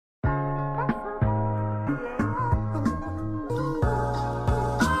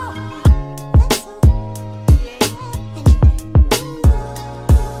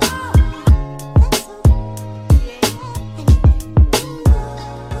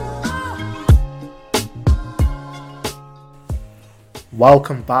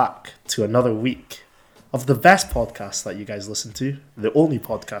welcome back to another week of the best podcast that you guys listen to, the only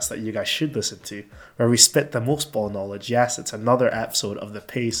podcast that you guys should listen to, where we spit the most ball knowledge. Yes, it's another episode of the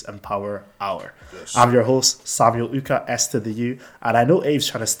Pace and Power Hour. Yes. I'm your host, Samuel Uka, S to the U, and I know Abe's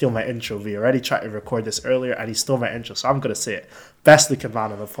trying to steal my intro. We already tried to record this earlier, and he stole my intro, so I'm going to say it. Best looking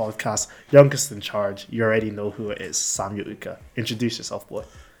man on the podcast, youngest in charge, you already know who it is, Samuel Uka. Introduce yourself, boy.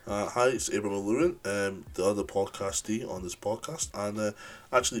 Hi, it's Abraham Alurin, the other podcastee on this podcast, and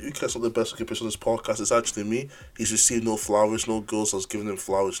actually Uka's not the best looking person on this podcast. It's actually me. He's received no flowers, no girls has given him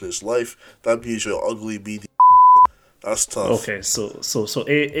flowers in his life. That means you're ugly, beady. That's tough. Okay, so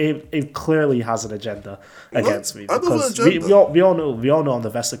Abe clearly has an agenda against me, because we all know I'm the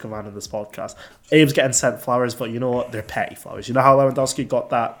best looking man in this podcast. Abe's getting sent flowers, but you know what? They're petty flowers. You know how Lewandowski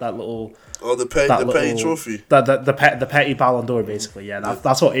got that little. Oh, the petty trophy. The petty Ballon d'Or, basically. Yeah,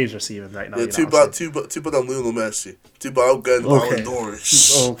 that's what Abe's receiving right now. Yeah, too bad I'm Lionel Messi. Too bad I'm getting Ballon d'Or.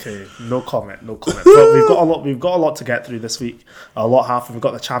 Okay, no comment. But we've got a lot to get through this week. A lot happened. We've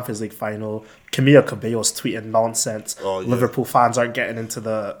got the Champions League final. Camila Cabello's tweeting nonsense. Oh, yeah. Liverpool fans aren't getting into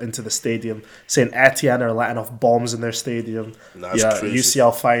the stadium, saying Etienne are letting off bombs in their stadium. Crazy.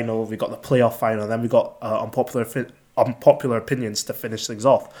 UCL final. We got the playoff final. And then we got unpopular opinions to finish things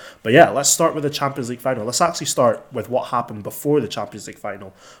off. But yeah, let's start with the Champions League final. Let's actually start with what happened before the Champions League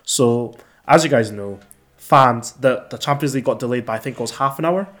final. So, as you guys know, fans, the Champions League got delayed by, I think it was half an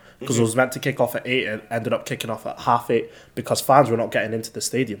hour, because it was meant to kick off at 8 and ended up kicking off at 8:30 because fans were not getting into the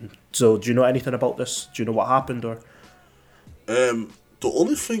stadium. So do you know anything about this? Do you know what happened? Or the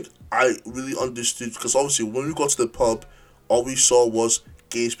only thing I really understood, because obviously when we got to the pub, all we saw was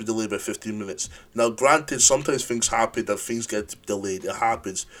games be delayed by 15 minutes. Now, granted, sometimes things happen that things get delayed. It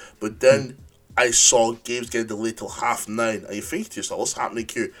happens. But then I saw games get delayed till 9:30. And you think to yourself, what's happening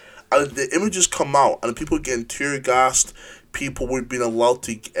here? And the images come out, and people were getting tear-gassed. People were being allowed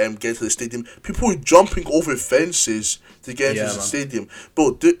to get to the stadium. People were jumping over fences to get into the stadium.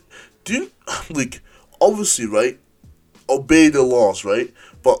 But do you, like, obviously, right, obey the laws, right?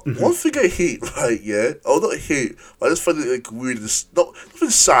 But one thing I hate, right, yeah, not hate, but I just find it, like, weird, it's not even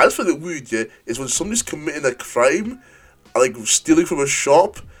sad, I just find it weird, yeah, is when somebody's committing a crime, like, stealing from a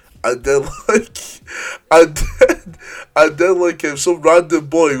shop, and then, like, some random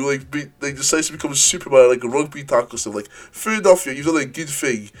boy who, decides to become a Superman, like a rugby tackle, so, like, fair enough, yeah, you've done a good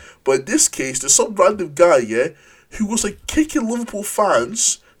thing, but in this case, there's some random guy, yeah, who was, like, kicking Liverpool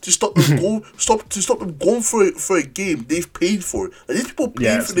fans to stop them stop them going for a game they've paid for. Like, these people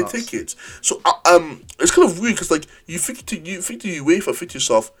paid for the tickets. So it's kind of weird, because, like, you think to UEFA, think to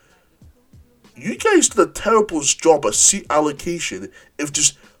yourself, you guys did a terrible job at seat allocation if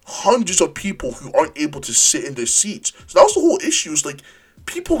just hundreds of people who aren't able to sit in their seats. So that was the whole issue. It's like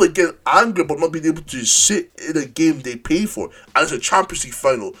people that get angry about not being able to sit in a game they pay for, and it's a Champions League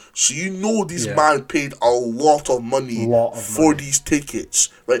final. So you know these man paid a lot of money for these tickets,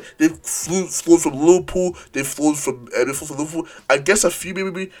 right? They've flown from Liverpool. They've flown from Liverpool. I guess a few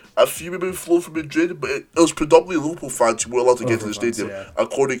maybe flown from Madrid, but it was predominantly Liverpool fans who were allowed to get to the stadium,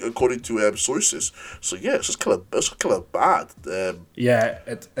 according to sources. So yeah, it's just kind of bad.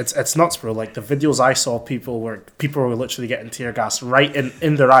 It's nuts, bro. Like, the videos I saw, people were literally getting tear gas right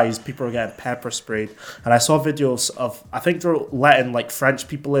in their eyes. People were getting pepper sprayed, and I saw videos of, I think they're letting, like, French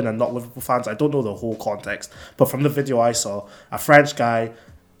people in and not Liverpool fans. I don't know the whole context, but from the video I saw, a French guy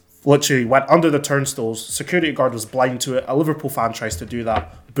literally went under the turnstiles. Security guard was blind to it. A Liverpool fan tries to do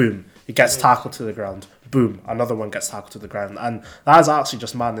that. Boom, he gets tackled to the ground. Boom, another one gets tackled to the ground, and that is actually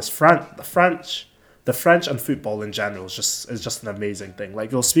just madness. The French and football in general is just an amazing thing.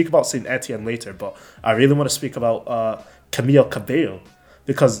 Like, we'll speak about Saint Etienne later, but I really want to speak about Camila Cabello,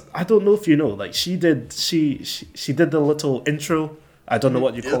 because I don't know if you know, like, she did the little intro. I don't know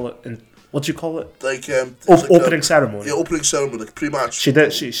what you call it. What do you call it? Like opening ceremony. Yeah, opening ceremony, like pre-match. She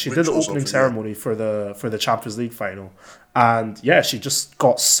did the opening ceremony for the Champions League final, and yeah, she just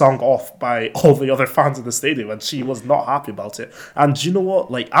got sung off by all the other fans in the stadium, and she was not happy about it. And do you know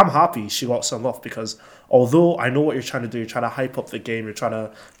what? Like, I'm happy she got sung off, because although I know what you're trying to do, you're trying to hype up the game, you're trying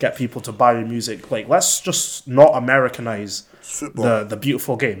to get people to buy your music. Like, let's just not Americanize the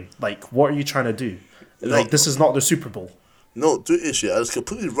beautiful game. Like, what are you trying to do? Like, this is not the Super Bowl. No, do it, yeah, that's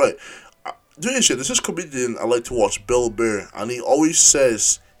completely right. There's this comedian I like to watch, Bill Burr, and he always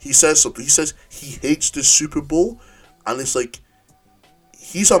says something. He says he hates the Super Bowl, and it's like,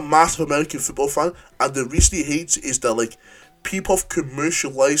 he's a massive American football fan, and the reason he hates it is that, like, people have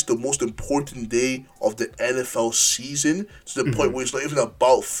commercialized the most important day of the NFL season to the point where it's not even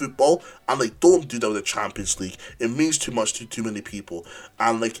about football, and, like, don't do that with the Champions League. It means too much to too many people,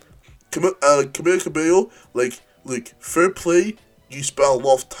 and, like, Camila Cabello, like, fair play. you spent a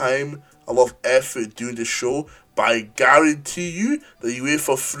lot of time, a lot of effort doing the show, but I guarantee you that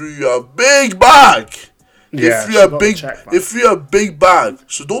UEFA threw you a big bag. They threw you a big bag.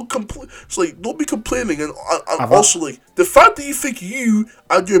 So don't complain. It's like, don't be complaining. And also, like, the fact that you think you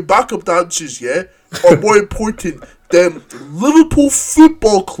and your backup dancers, are more important than Liverpool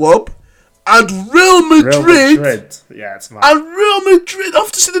Football Club and Real Madrid. Yeah, it's mad. And Real Madrid,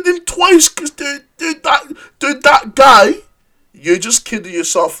 after saying them twice because they're that guy. You're just kidding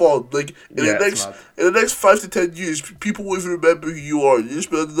yourself out. Like, in the next 5 to 10 years, people won't even remember who you are. You're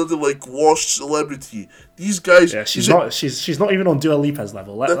just another, like, washed celebrity. These guys... Yeah, she's not even on Dua Lipa's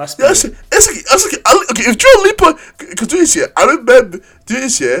level. Let's be okay, if Dua Lipa... Because do this, I remember... Do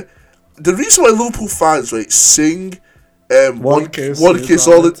this, the reason why Liverpool fans, right, sing... One kiss all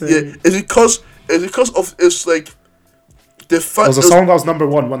the... is because of... It's like... It was a song that was number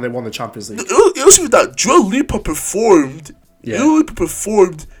 1 when they won the Champions League. It was even that Dua Lipa performed... Dua Lipa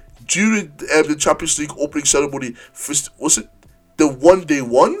performed during the Champions League opening ceremony. Was it the one they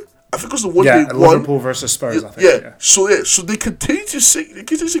won? I think it was the one they won. Liverpool versus Spurs, I think. So they continue to sing.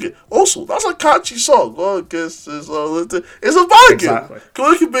 It. Also, that's a catchy song. Oh, I guess it's a bargain. Exactly. Come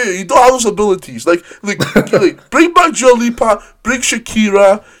on, you don't have those abilities. Like bring back Dua Lipa, bring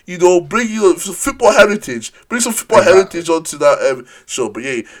Shakira. Bring football heritage. Bring some football heritage onto that show. But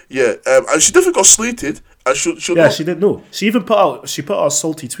and she definitely got slated. She did know. She even put out a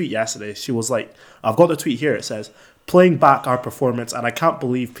salty tweet yesterday. She was like, I've got the tweet here. It says, playing back our performance, and I can't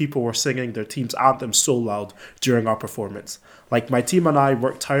believe people were singing their team's anthem so loud during our performance. Like, my team and I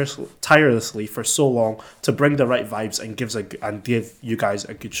worked tirelessly for so long to bring the right vibes and give you guys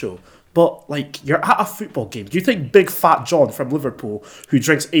a good show. But, like, you're at a football game. Do you think Big Fat John from Liverpool, who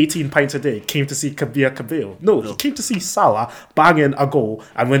drinks 18 pints a day, came to see Kabir Kabir? No, he came to see Salah bang in a goal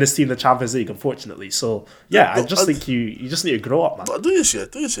and win his team the Champions League, unfortunately. So, I just think you just need to grow up, man. Do this. You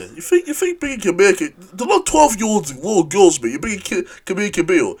think bringing Kabir, they're not 12-year-old little girls, man. You're bringing Kabir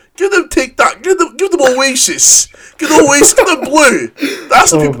Kabir. Give them Oasis. Give them Oasis, give them Blue.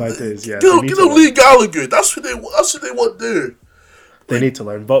 That's the people. My days, yeah. Give them Lee Gallagher. That's what they want there. They need to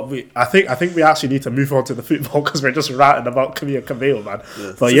learn, but I think we actually need to move on to the football because we're just ranting about Camille Cabello, man.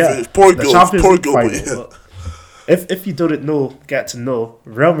 But the Champions League final. If you don't get to know,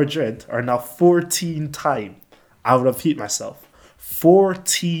 Real Madrid are now 14-time. I'll repeat myself,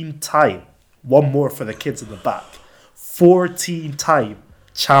 14-time. One more for the kids in the back. 14-time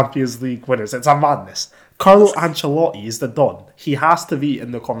Champions League winners. It's a madness. Carlo Ancelotti is the Don. He has to be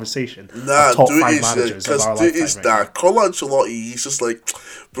in the conversation. Top 5 managers of our lifetime. Right? Carlo Ancelotti, he's just like,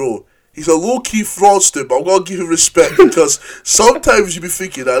 bro, he's a low-key fraudster, but I'm going to give him respect because sometimes you be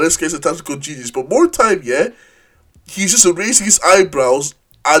thinking that this guy's a tactical genius, but more time, he's just raising his eyebrows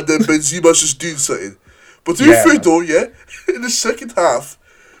and then Benzema's just doing something. But to be fair though, in the second half,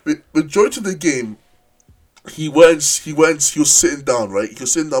 majority of the game, he was sitting down, right? He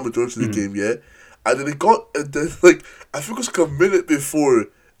was sitting down majority of the game, and then I think it was like a minute before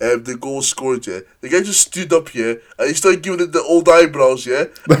the goal scored, the guy just stood up and he started giving it the old eyebrows,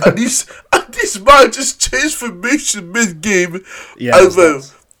 and this man just changed formation mid-game,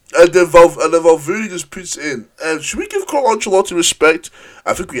 and then Valverde just puts it in. Should we give Carlo Ancelotti respect?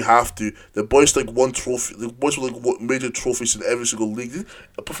 I think we have to. The boys won trophy. The boys won major trophies in every single league.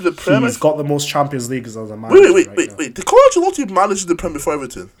 Apart from the Premier, he's got the most Champions Leagues as a manager. Wait. Did Carlo Ancelotti manage the Premier for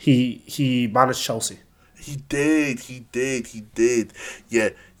Everton? He managed Chelsea. He did. Yeah,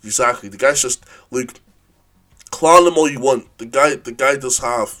 exactly. The guy's just clown him all you want. The guy does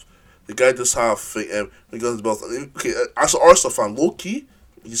have. Okay, as an Arsenal fan, low key.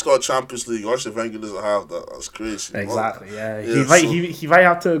 He's got a Champions League. Arsene Wenger doesn't have that. That's crazy. Exactly. He might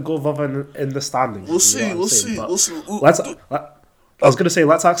have to go above in the standings. We'll see. I was going to say,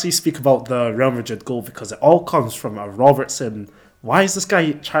 let's actually speak about the Real Madrid goal because it all comes from a Robertson. Why is this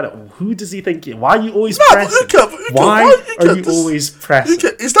guy trying to... Who does he think... Why are you always pressing? Why are you always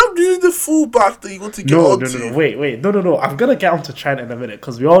pressing? Is that really the fullback that you want to get onto? No. Wait. No. I'm going to get onto Trent in a minute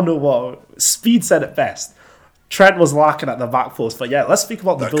because we all know what... Speed said it best. Trent was lacking at the back post, but let's speak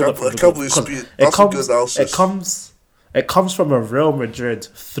about the build-up. I can't believe Speed. That's a good analysis. It comes from a Real Madrid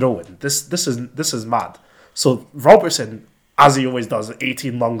throw-in. This is mad. So Robertson, as he always does,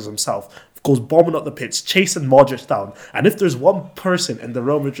 18 lungs himself, goes bombing up the pitch, chasing Modric down. And if there's one person in the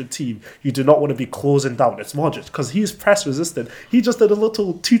Real Madrid team you do not want to be closing down, it's Modric because he's press resistant. He just did a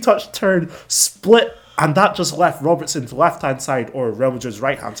little 2-touch turn, split. And that just left Robertson's left-hand side or Real Madrid's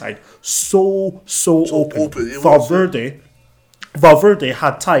right-hand side so open. Valverde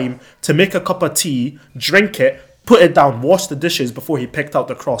had time to make a cup of tea, drink it, put it down, wash the dishes before he picked out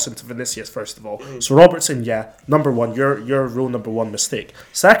the cross into Vinicius, first of all. So Robertson, number one, your rule number one mistake.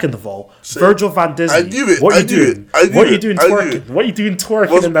 Second of all, Virgil van Dijk, I knew it. what are you doing? What are you doing twerking? What are you doing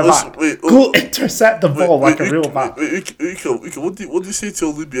twerking in the back? Go intercept the ball like a real man. What do you say to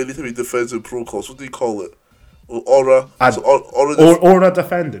Olympic anytime he defends in pro calls? What do you call it? Aura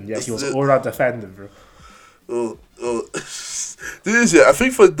defending. Yeah, he was aura defending, bro. This is it. I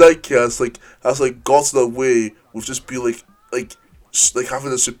think Van Dijk has gotten away with just being like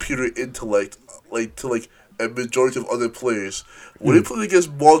having a superior intellect to a majority of other players. When he played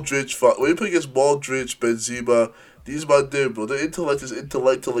against Modric, Benzema, these men there, bro, their intellect is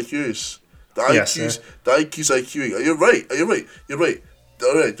intellectual like yours. The IQ's IQing. You're right.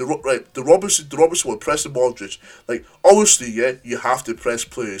 The Robertson one, pressing Modric. Like, obviously, you have to press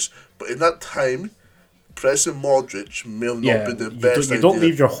players, but in that time, pressing Modric may have not been the best idea. You don't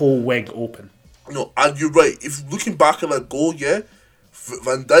leave your whole wing open. No, and you're right. If looking back at that goal,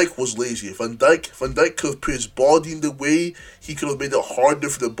 Van Dijk was lazy. Van Dijk could have put his body in the way. He could have made it harder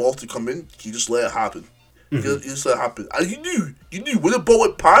for the ball to come in. He just let it happen. He just let it happen. And he knew when the ball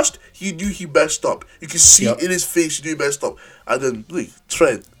went past, he knew he messed up. You can see in his face he knew he messed up. And then look,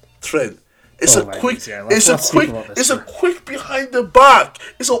 Trent. It's a quick behind the back.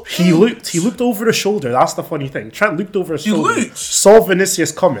 He looked over the shoulder. That's the funny thing. Trent looked over his shoulder, saw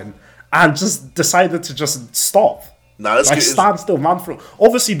Vinicius coming, and just decided to just stop. Stand still, man.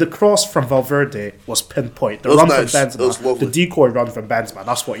 Obviously, the cross from Valverde was pinpoint. The run from Benzema, the decoy run from Benzema.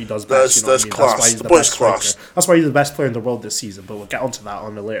 That's what he does best. That's class. That's why he's the best class. That's why he's the best player in the world this season. But we'll get onto that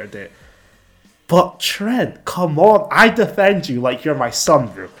on a later date. But Trent, come on! I defend you like you're my son,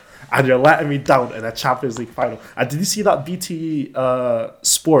 bro, and you're letting me down in a Champions League final. And did you see that BT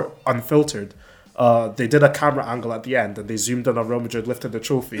Sport Unfiltered? They did a camera angle at the end and they zoomed in on Real Madrid lifting the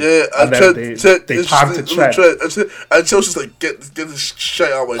trophy. Yeah, and then they panned to Trent. And Chelsea's like, get this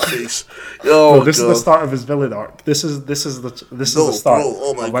shit out of my face. This is the start of his villain arc. This is the start. Bro,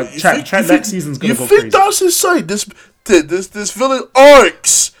 oh my god! Trent next season's gonna go crazy. You think that's his side? This villain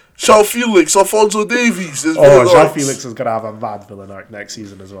arcs. João Felix, Alphonso Davies. João Felix is gonna have a mad villain arc next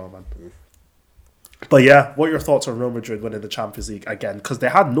season as well, man. But yeah, what are your thoughts on Real Madrid winning the Champions League again? Because they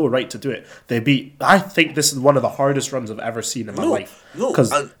had no right to do it. I think this is one of the hardest runs I've ever seen in my life.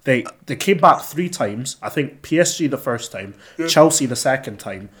 Because they came back 3 times. I think PSG the first time, Chelsea the second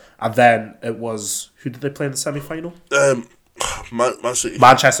time, and then it was, who did they play in the semi-final? Man City.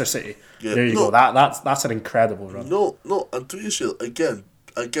 Manchester City. Yeah. There you go. That's an incredible run. No, and to you, again,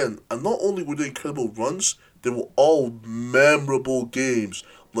 and not only were they incredible runs, they were all memorable games.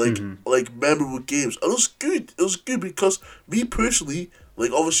 Memorable games. And it was good because me personally,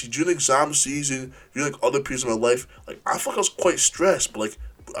 obviously during exam season, other periods of my life, I thought I was quite stressed, but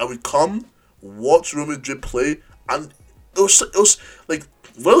I would come, watch Real Madrid play, and it was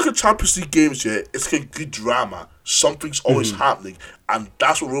when I look at Champions League games, it's like a good drama. Something's always happening, and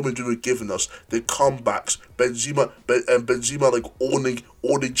that's what Real Madrid were giving us. The comebacks, Benzema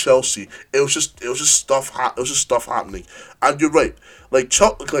owning Chelsea. It was just stuff happening. And you're right.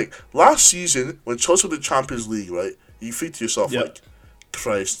 Last season when Chelsea won the Champions League, right? You think to yourself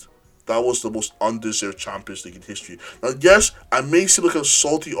Christ, that was the most undeserved Champions League in history. Now, yes, I may seem like a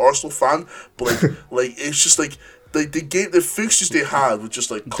salty Arsenal fan, but it's just the fixtures they had were just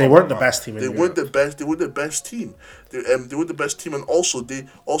they weren't the best team. They weren't the best. They weren't the best team. They weren't the best team, and also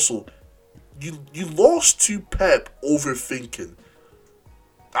you lost to Pep overthinking.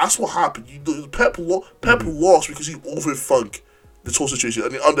 That's what happened. Pep lost because he overthunk this whole situation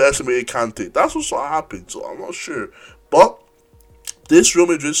and he underestimated Kante. That's what happened. So I'm not sure, but this Real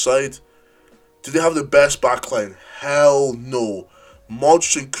Madrid side, do they have the best backline? Hell no.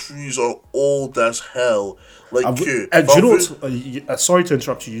 Modric and Kroos are old as hell. Do you know what's, sorry to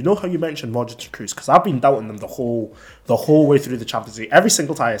interrupt you. You know how you mentioned Modric and Kroos? Because I've been doubting them the whole way through the Champions League. Every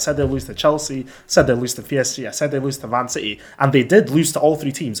single time I said they'd lose to Chelsea, said they'd lose to PSG, I said they'd lose to Man City, and they did lose to all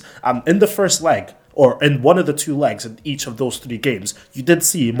 3 teams. In the first leg, or in one of the 2 legs in each of those 3 games, you did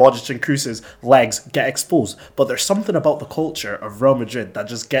see Modric and Kroos' legs get exposed. But there's something about the culture of Real Madrid that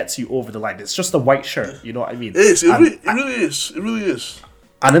just gets you over the line. It's just a white shirt, you know what I mean? It really is.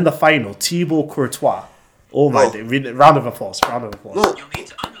 And in the final, Thibaut Courtois. Oh my day. Round of applause. No. You'll need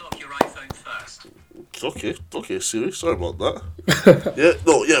to unlock your iPhone first. Okay, Siri, sorry about that.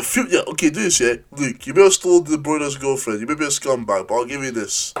 Okay, do this, Luke, you may have stolen De Bruyne's girlfriend. You may be a scumbag, but I'll give you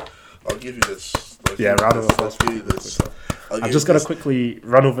this. Round of applause. I'll give you this. I'm just going to quickly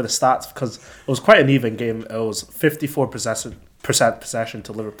run over the stats because it was quite an even game. It was 54% possession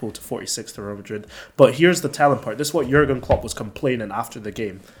to Liverpool to 46 to Real Madrid. But here's the telling part. This is what Jurgen Klopp was complaining after the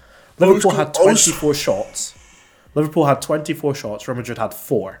game. Liverpool had 24 shots Liverpool had 24 shots, Real Madrid had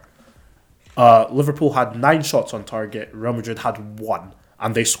 4. Liverpool had 9 shots on target, Real Madrid had 1.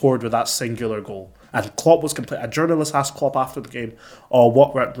 And they scored with that singular goal. And Klopp was complete. A journalist asked Klopp after the game, "Oh,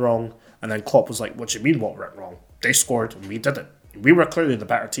 what went wrong?" And then Klopp was like, "What do you mean, what went wrong? They scored, and we didn't. We were clearly the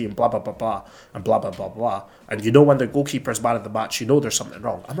better team, blah, blah, blah, blah, and blah, blah, blah, blah. And you know when the goalkeeper's man of the match, you know there's something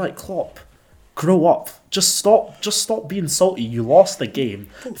wrong." I'm like, Klopp, grow up. Just stop being salty. You lost the game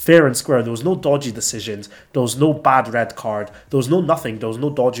fair and square. There was no dodgy decisions. There was no bad red card. There was no nothing. There was no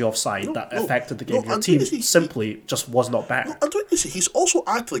dodgy offside that affected the game. Your team simply just was not better. And don't you see, he's also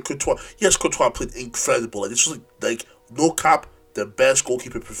acted like Courtois. Yes, Courtois played incredible. Like, this was like no cap, the best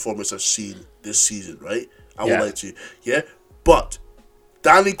goalkeeper performance I've seen this season, right? I would like to. Yeah? But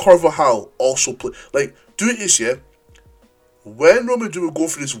Danny Carvajal also played. Like, do it this, yeah? When Real Madrid were going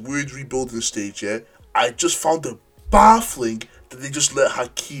through this weird rebuilding stage, yeah, I just found it baffling that they just let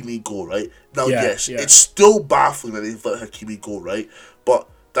Hakimi go, right? Now, yes, it's still baffling that they've let Hakimi go, right? But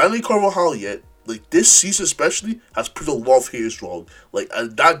Danny Carvajal, yeah, like this season especially, has proved a lot of haters wrong. Like,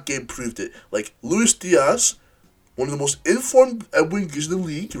 and that game proved it. Like, Luis Diaz, one of the most informed wingers in the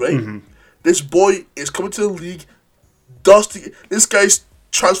league, right? Mm-hmm. This boy is coming to the league, dusty. This guy's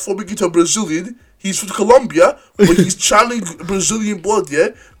transforming into a Brazilian. He's from Colombia, but he's channeling Brazilian blood, yeah?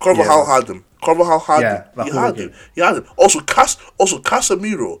 Carvajal had him. Carvajal had him. He had him. Also,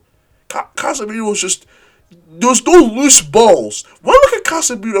 Casemiro. Casemiro was just... There was no loose balls. When I look at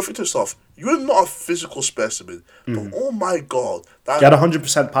Casemiro, I think to myself, you're not a physical specimen. But oh my God. He had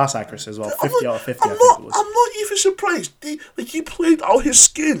 100% pass accuracy as well. 50 out of 50, I think it was. I'm not even surprised. He played out his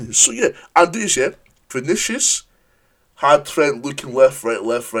skin. So yeah, and this, yeah, Vinicius had Trent looking left, right.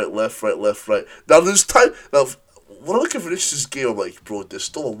 Now there's time. Now when I look at Vinicius' game, I'm like, bro, there's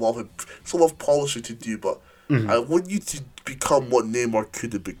still a lot of polishing to do, but I want you to become what Neymar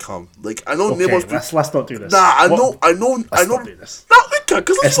could have become. Like, I know Neymar's... Let's not do this. Nah, I know. Let's not do this. Nah, Uka,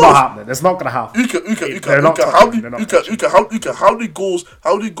 because it's not happening. It's not gonna happen. Uka, how many goals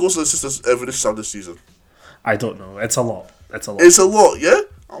and assists has Vinicius had this season? I don't know. It's a lot. It's a lot, yeah?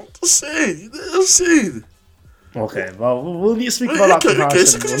 I'm just saying. Okay, well, we'll need to speak about that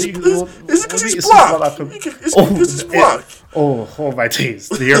comparison. Is it because he's black? Is he black? Oh my days.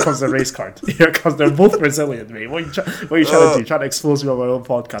 Here comes the race card. Here comes, they're both Brazilian, mate. What are you trying to do? Trying to expose me on my own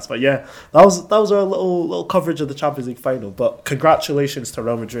podcast. But yeah, that was our little coverage of the Champions League final. But congratulations to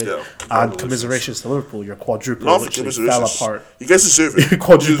Real Madrid and commiserations to Liverpool. Your quadruple literally fell apart. You guys deserve it. Your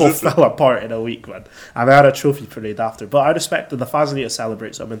quadruple fell apart in a week, man. And they had a trophy parade after. But I respect that the fans need to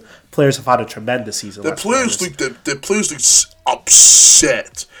celebrate. So, I mean, players have had a tremendous season. The players looked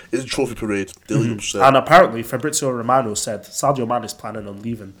upset in the trophy parade. They looked upset. And apparently, Fabrizio Romano said Sadio Mane is planning on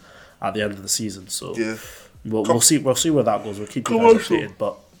leaving at the end of the season. So we'll see where that goes. We'll keep you guys updated.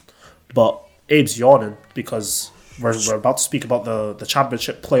 But Abe's yawning because we're about to speak about the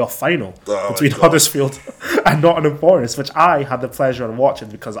championship playoff final between Huddersfield and Nottingham Forest, which I had the pleasure of watching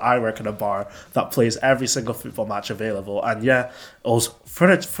because I work in a bar that plays every single football match available. And yeah, it was for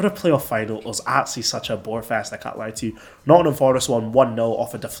the playoff final. It was actually such a bore fest. I can't lie to you. Nottingham Forest won 1-0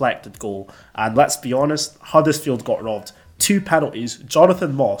 off a deflected goal, and let's be honest, Huddersfield got robbed. 2 penalties.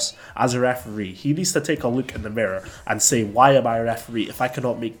 Jonathan Moss, as a referee, he needs to take a look in the mirror and say, why am I a referee if I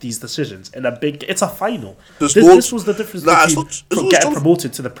cannot make these decisions in a big... It's a final. This was the difference between getting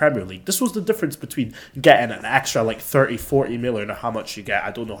promoted to the Premier League. This was the difference between getting an extra like 30, 40 million or how much you get.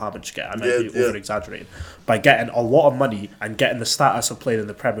 I don't know how much you get. I might be over-exaggerating. By getting a lot of money and getting the status of playing in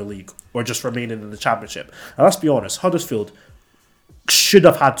the Premier League or just remaining in the Championship. And let's be honest, Huddersfield should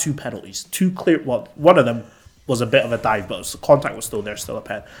have had 2 penalties. 2 clear... Well, one of them was a bit of a dive, but the contact was still there, still a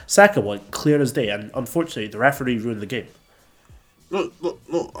pen. Second one, clear as day, and unfortunately, the referee ruined the game. No,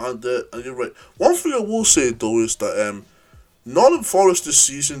 and you're right. One thing I will say though is that Nottingham Forest this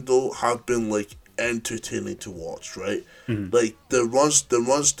season though have been like entertaining to watch, right? Mm-hmm. Like the runs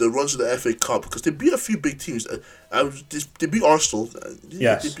of the FA Cup, because they beat a few big teams. They beat Arsenal.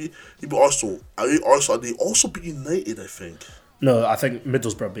 Yes, they beat Arsenal. And they also beat United, I think. No, I think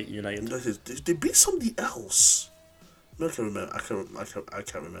Middlesbrough beat United. They beat somebody else. I can't remember. I can't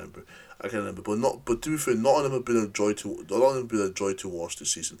remember. But to be fair, Nottingham have been a joy to watch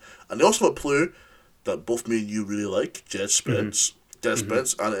this season. And they also have a player that both me and you really like, Jed Spence.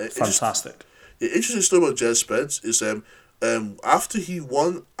 Spence, and fantastic. The interesting story about Jed Spence is after they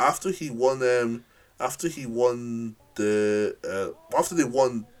won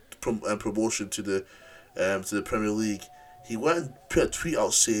promotion to the Premier League. He went and put a tweet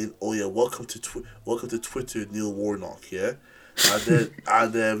out saying, "Oh yeah, welcome to Twitter, Neil Warnock." Yeah,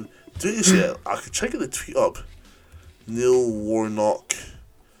 and then do you see? I could check the tweet up. Neil Warnock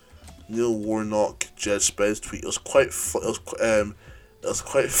Neil Warnock, Jed Spence tweet. It was quite it was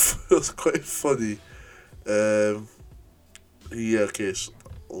quite funny. Yeah, okay. So,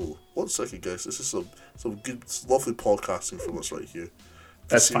 1 second, guys. This is some good, lovely podcasting from us right here.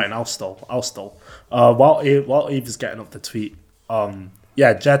 That's fine. I'll stall. While Eve is getting up the tweet,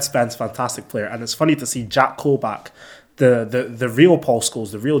 yeah, Jed Spence, fantastic player, and it's funny to see Jack Cole back, the real Paul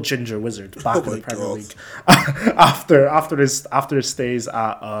Scholes, the real Ginger Wizard, back in the Premier League after his stays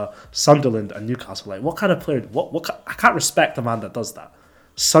at Sunderland and Newcastle. Like, what kind of player? I can't respect a man that does that.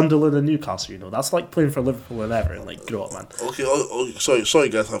 Sunderland and Newcastle, that's like playing for Liverpool and Everton. Like, grow up, man. Okay, sorry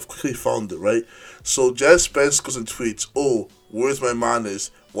guys, I've quickly found it, right? So Jed Spence goes and tweets, "Oh, where's my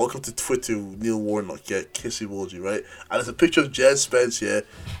manners? Welcome to Twitter, Neil Warnock." Yeah, kiss emoji, right? And it's a picture of Jed Spence, yeah,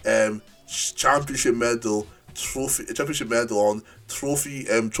 championship medal on, trophy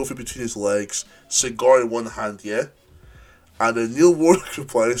between his legs, cigar in one hand, yeah. And then Neil Warnock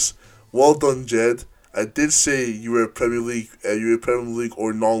replies, "Well done, Jed. I did say you were a Premier League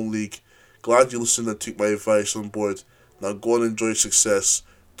or non-league. Glad you listened and took my advice on board. Now go and enjoy success.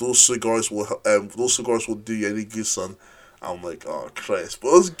 Those cigars will do you any good, son." I'm like, oh Christ, but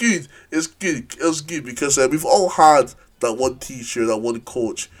it was good. It was good because we've all had that one teacher, that one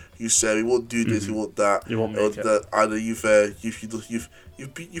coach who said we won't do this, we won't that, you won't make it. And you've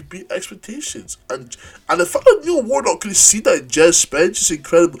beat expectations, and the fact that Neil Warnock could see that Jed Spence is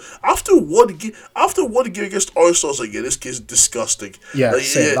incredible. After one game against Arsenal, I was like, yeah, this kid's disgusting. Yeah, like,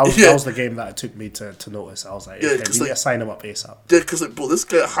 that was the game that it took me to notice. I was like, okay, we need to sign him up ASAP. Yeah, because bro, this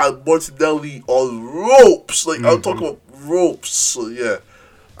guy had Martinelli on ropes. Like, I'm talking about ropes. So yeah.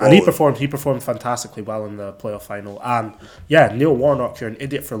 And he performed fantastically well in the playoff final. And yeah, Neil Warnock, you're an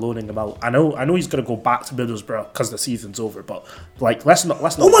idiot for loaning him out. I know he's gonna go back to Middlesbrough because the season's over. But like, let's not.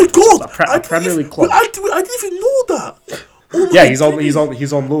 Oh my God! A Premier League club. I didn't even know that. Oh yeah, he's on loan.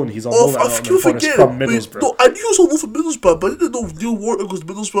 He's on loan from Middlesbrough. No, I knew he was on loan from Middlesbrough, but I didn't know Neil Warnock was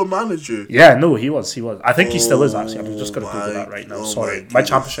Middlesbrough manager. Yeah, no, he was. I think he still is actually. I'm just gonna Google that right now. Sorry, my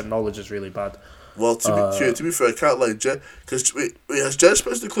championship knowledge is really bad. Well, to be fair, I can't lie, because wait, has Jed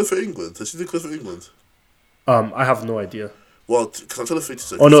Spence declared for England? Has he declared for England? I have no idea. Well, because I'm trying to figure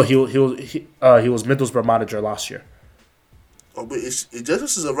this out. Oh no, he was Middlesbrough manager last year. Oh wait, Jed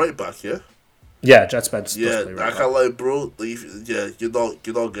Spence is a right back, yeah. Yeah, Jed Spence. Yeah, I can't lie, bro. Like, you're not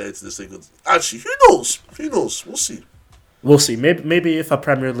getting into this England. Actually, who knows? We'll see. We'll see. Maybe if a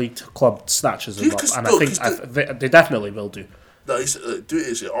Premier League club snatches him up, and I think they definitely will do. No, he's Arsenal,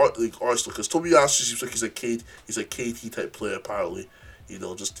 because Tomiyasu seems like he's a KT type player apparently.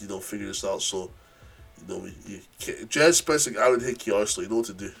 Just figure this out. So, Jed Spence and Aaron Hickey, Arsenal. You know what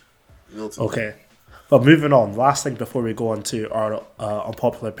to do. Okay, but moving on. Last thing before we go on to our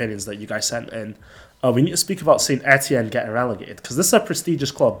unpopular opinions that you guys sent in, we need to speak about Saint Etienne getting relegated because this is a prestigious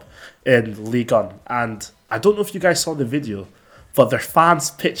club in Ligue 1, and I don't know if you guys saw the video. But their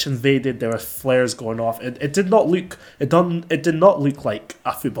fans pitch invaded. There were flares going off. It did not look. It did not look like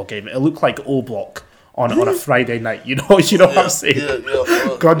a football game. It looked like O Block on a Friday night. You know what I'm saying?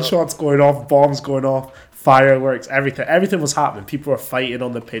 Yeah. Gunshots going off, bombs going off, fireworks, everything. Everything was happening. People were fighting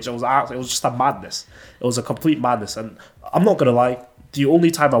on the pitch. It was just a madness. It was a complete madness. And I'm not gonna lie. The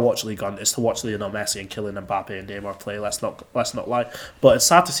only time I watch Ligue 1 is to watch Lionel Messi and Kylian Mbappe and Neymar play. Let's not lie. But it's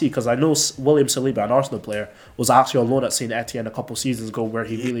sad to see because I know William Saliba, an Arsenal player, was actually on loan at Saint Etienne a couple seasons ago where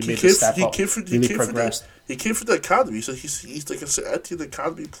he really made a step up. He progressed. He came from the academy, so he's like a Saint Etienne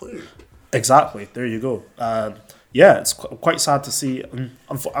academy player. Exactly. There you go. Yeah, it's quite sad to see.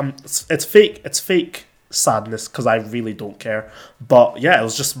 It's fake. It's fake sadness because I really don't care. But yeah, it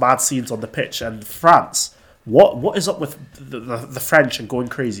was just mad scenes on the pitch. And France. What is up with the French and going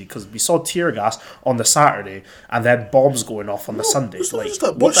crazy? Because we saw tear gas on the Saturday and then bombs going off on the Sunday. Like,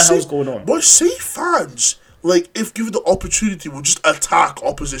 what the hell's going on? But say fans, like, if given the opportunity, will just attack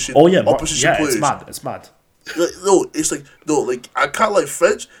opposition. Opposition players. It's mad. I can't like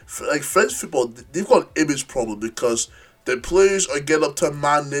French football. They've got an image problem because the players are getting up to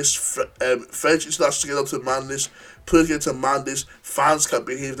madness. French internationals get up to madness. Players get to madness. Fans can't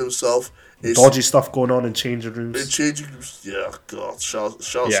behave themselves. Dodgy stuff going on in changing rooms. Yeah, God, shout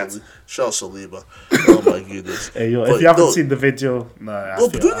Saliba. Oh my goodness. Hey, if you haven't seen the video,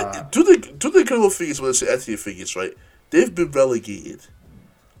 do the incredible figures when I say Etienne figures, right? They've been relegated,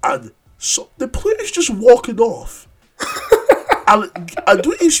 and so the players just walking off. and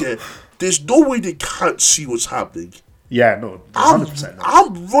do this here. There's no way they can't see what's happening. Yeah, no, 100%.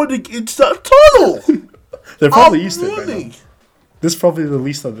 I'm running into that tunnel. They're probably used to it by now. This is probably the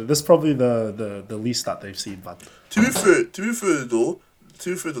least of it. This is probably the least that they've seen, man. To be fair though,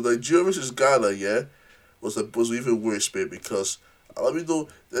 Nigeria versus Ghana, was even worse, mate, because Let me know.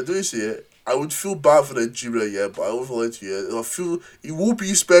 I do say it. I would feel bad for Nigeria, yeah, but I won't lie to you. Yeah. I feel it won't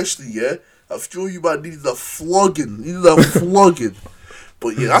be especially, yeah. I feel you might need a flogging.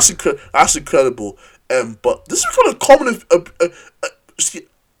 But yeah, that's incredible. But this is kind of common.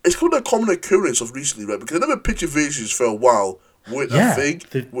 It's kind of a common occurrence of recently, right? Because I never pitch invasions for a while. Yeah,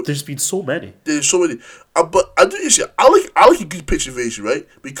 there's been so many. There's so many, but I do see. I like a good pitch invasion, right?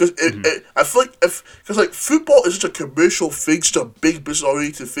 Because I feel like because like football is such a commercial thing, such a big business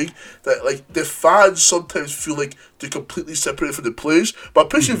oriented thing that like the fans sometimes feel like they're completely separated from the players.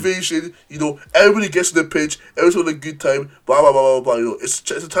 But pitch invasion, you know, everybody gets on the pitch, everyone's having a good time, blah blah blah blah blah. You know, it's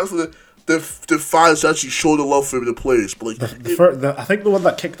a time for the fans actually show the love for the players. But like, I think the one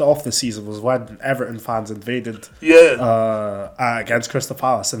that kicked it off this season was when Everton fans invaded against Crystal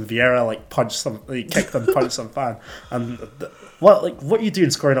Palace, and Vieira kicked and punched some fan. And what are you doing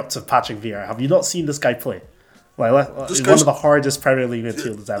scoring up to Patrick Vieira? Have you not seen this guy play? He's one of the hardest Premier League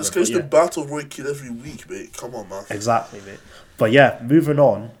midfielders ever. This guy's the battle royal kid every week, mate. Come on, man. Exactly, mate. But yeah, moving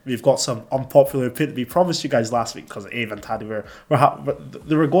on, we've got some unpopular opinion. We promised you guys last week because Ave and Taddy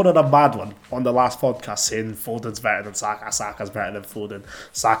they were going on a mad one on the last podcast saying Foden's better than Saka, Saka's better than Foden,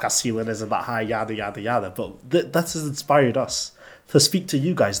 Saka's ceiling isn't that high, yada yada yada. But that has inspired us to speak to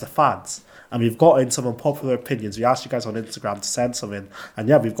you guys, the fans. And we've got in some unpopular opinions. We asked you guys on Instagram to send some in. And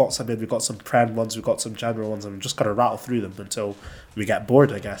yeah, we've got some in. We've got some Prem ones. We've got some general ones. And we're just going to rattle through them until we get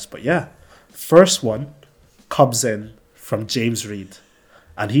bored, I guess. But yeah, first one comes in from James Reed.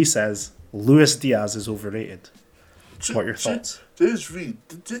 And he says, Luis Diaz is overrated. What are your thoughts? James Reed.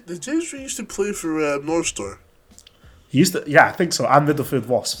 Did James Reed used to play for North Star? He used to, yeah, I think so. And Middlefield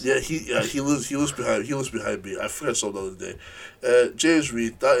Wasps. Yeah, he lives behind me. I forgot something the other day. James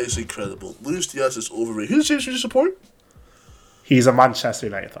Reed, that is incredible. Luis Diaz is overrated. Who does James Reed support? He's a Manchester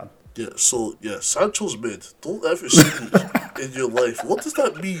United fan. Yeah, so Sancho's mid. Don't ever speak in your life. What does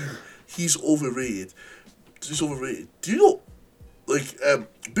that mean? He's overrated. He's overrated. Do you know? Like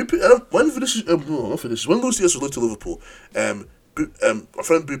when Luis Diaz was linked to Liverpool, my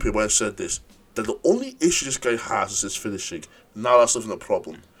friend Bupe once said this. That the only issue this guy has is his finishing. Now that's not a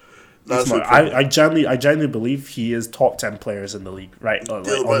problem. I genuinely believe he is top 10 players in the league, right?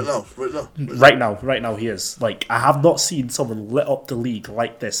 Right now he is. Like, I have not seen someone lit up the league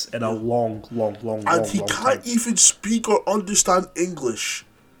like this in a long time. And he can't even speak or understand English.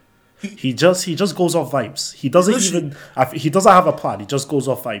 He just goes off vibes. He doesn't have a plan. He just goes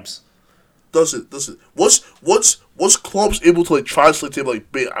off vibes. Does it? What's Klopp's able to like translate to him like,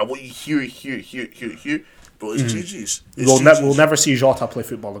 mate, I want you here. Bro, it's GG's. We'll never see Jota play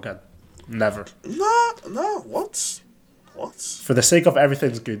football again. Never. No. What? For the sake of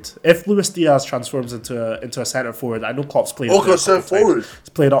everything's good. If Luis Diaz transforms into a centre forward, I know Klopp's played. Centre forward. He's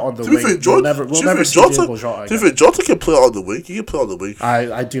played out on the wing. We'll never see Diego Jota again. Jota can play out on the wing. He can play on the wing.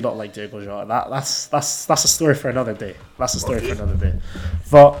 I do not like Diego Jota. That's a story for another day. But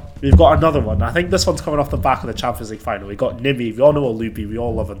we've got another one. I think this one's coming off the back of the Champions League final. We got Nimi. We all know Olubi. We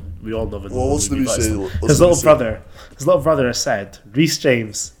all love him. Well, what's Nimi saying? His little brother has said Reece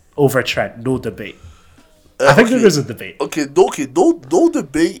James over Trent. No debate. I think there is a debate. No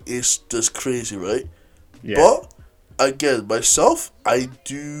debate is just crazy, right? Yeah. But again, myself, I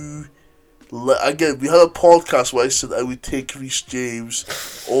do. Again, we had a podcast where I said I would take Reece James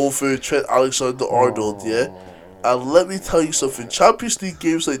over Trent Alexander-Arnold, yeah. And let me tell you something: Champions League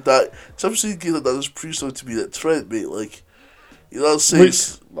games like that, is pretty something to me that Trent, mate, like. You know what I'm saying?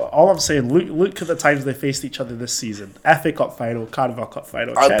 All I'm saying, look at the times they faced each other this season. FA Cup final, Carnival Cup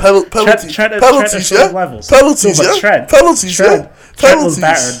final. And penalties, yeah? Levels. Penalties, no, yeah?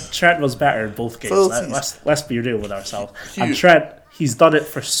 Trent was better in both games. Let's be real with ourselves. And Trent, he's done it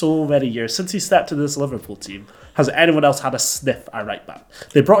for so many years. Since he stepped into this Liverpool team, has anyone else had a sniff at right back?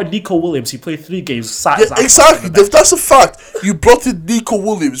 They brought in Nico Williams. He played 3 games. Exactly. That's a fact. You brought in Nico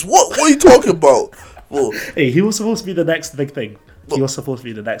Williams. What are you talking about? Whoa. Hey, he was supposed to be the next big thing. But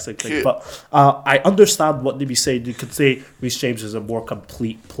I understand what Nibby's saying. You could say Reece James is a more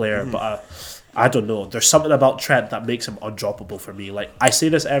complete player, but I don't know. There's something about Trent that makes him undroppable for me. Like, I say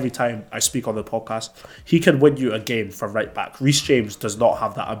this every time I speak on the podcast. He can win you a game from right back. Reece James does not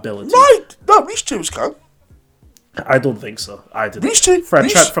have that ability. Right? No, Reece James can. I don't think so. I didn't. Trent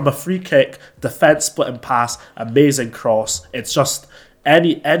from a free kick, defense splitting pass, amazing cross. It's just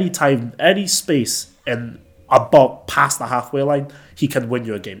any time, any space in above past the halfway line, he can win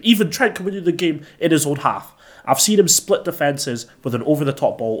you a game. Even Trent can win you the game in his own half. I've seen him split defences with an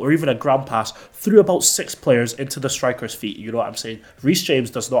over-the-top ball or even a ground pass through about 6 players into the striker's feet. You know what I'm saying? Reece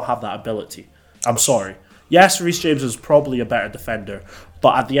James does not have that ability. I'm sorry. Yes, Reece James is probably a better defender,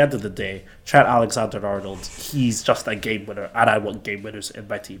 but at the end of the day, Trent Alexander-Arnold, he's just a game winner, and I want game winners in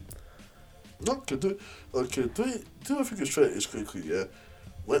my team. Okay, do I think it's Trent is quickly, yeah.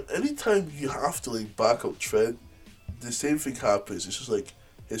 When anytime you have to like back up Trent, the same thing happens. It's just like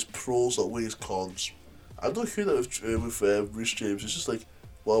his pros outweigh his cons. I don't hear that with Reece James. It's just like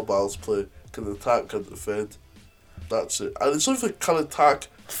well balanced play, can attack, can defend. That's it. And it's not even can attack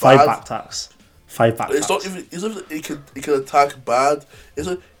Five bad. back tacks. It's not even. It's not even he can attack bad. It's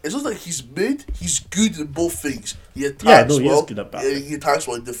not like he's mid. He's good in both things. He attacks he well. is good at both. He attacks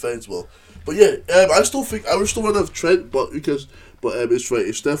well and defends well. But yeah, I would still rather have Trent, but it's right.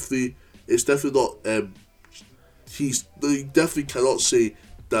 It's definitely not. You definitely cannot say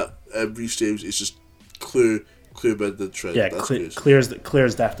that Reece James is just clear better than Trent. Yeah, clear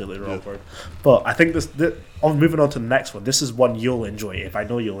is definitely the wrong word. But I think moving on to the next one, this is one you'll enjoy, if I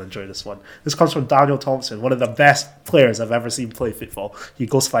know you'll enjoy this one. This comes from Daniel Thompson, one of the best players I've ever seen play football. He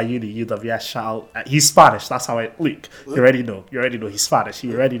goes for uni, UWS, shout out. He's Spanish, that's how Luke, you already know he's Spanish.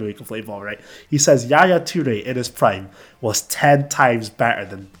 You already know he can play ball, right? He says Yaya Toure in his prime was 10 times better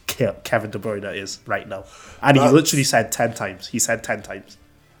than Kevin De Bruyne is right now. And he literally said 10 times. He said 10 times.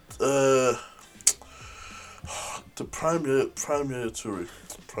 The prime Yaya Toure.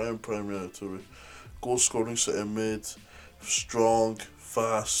 Prime Yaya Toure. Goal scoring center mid. Strong,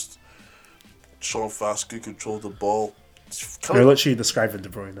 fast, good control of the ball. You're literally describing De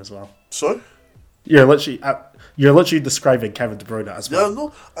Bruyne as well. Sorry? You're literally describing Kevin De Bruyne as well. Yeah,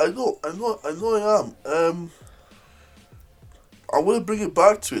 I am. I want to bring it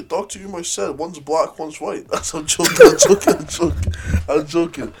back to it. Dr. Umar said, one's black, one's white. That's I'm joking.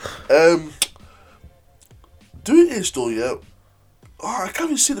 Doing this though, yeah. I can't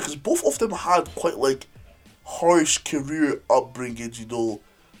even say that because both of them had quite like harsh career upbringings.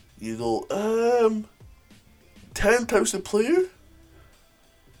 10 times the player.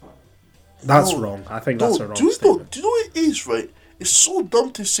 That's wrong. I think that's a wrong statement. Do you know what it is, right? It's so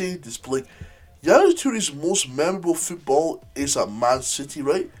dumb to say this, but like, Yaya Toure's most memorable football is at Man City,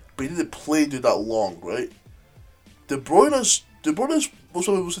 right? But he didn't play there that long, right? De Bruyne's most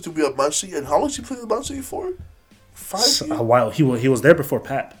memorable City will be at Man City, and how long has he played at Man City for? 5 years? A while. He was there before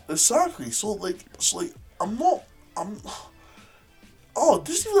Pep. Exactly. So like, this is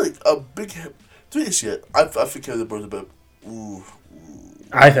like a big. Do this yet? I think Kevin De Bruyne's a bit. Ooh.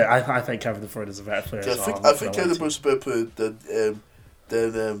 I think Kevin De Bruyne is a better player. Yeah, I think Kevin De Bruyne's a better player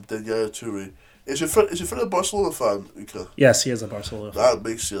than Yaya Toure. Is your friend a Barcelona fan, Uka? Yes, he is a Barcelona fan.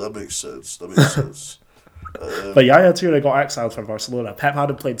 That makes sense. But Yaya Toure got exiled from Barcelona. Pep had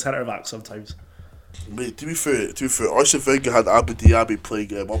him playing centre back sometimes. Mate, to be fair, Arsene Wenger had Abu Dhabi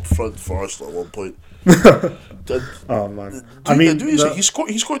playing up front for Arsenal at one point. Oh man! He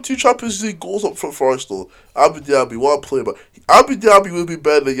scored 2 Champions League goals up front for Arsenal. Abu Dhabi, what a player! But Abu Dhabi will be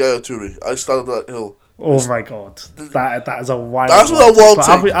better than Yaya Toure. I stand on that hill. Oh my god, that is a wild. That's what I want.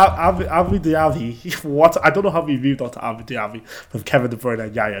 Abu Dhabi, what? I don't know how we moved on to Abu Dhabi with Kevin De Bruyne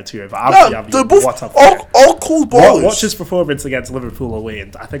and Yaya Toure, but Abu Dhabi, they're both what a all cold ballers. Watch his performance against Liverpool away,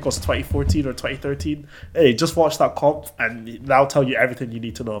 and I think it was 2014 or 2013. Hey, just watch that comp, and that'll tell you everything you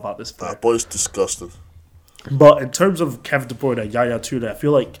need to know about this player. That boy's disgusting. But in terms of Kevin De Bruyne and Yaya Toure, I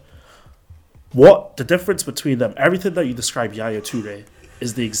feel like what the difference between them, everything that you describe Yaya Toure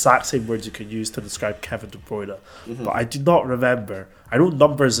is the exact same words you can use to describe Kevin De Bruyne. Mm-hmm. But I do not remember. I know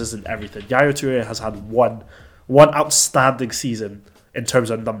numbers isn't everything. Yaya Toure has had one outstanding season in terms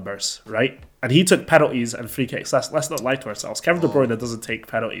of numbers, right? And he took penalties and free kicks. Let's not lie to ourselves. Kevin De Bruyne doesn't take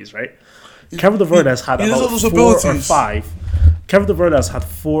penalties, right? Kevin De Bruyne has had about 4 or 5. Kevin De Bruyne has had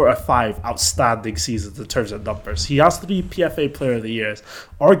 4 or 5 outstanding seasons in terms of numbers. He has to be PFA Player of the Year.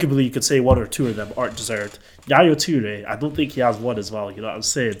 Arguably, you could say 1 or 2 of them aren't deserved. Yaya Toure, I don't think he has 1 as well, you know what I'm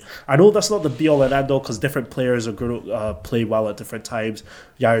saying? I know that's not the be-all and end-all because different players are going to play well at different times.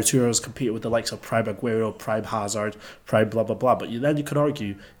 Yaya Toure has competed with the likes of Prime Aguero, Prime Hazard, Prime blah blah blah, but then you can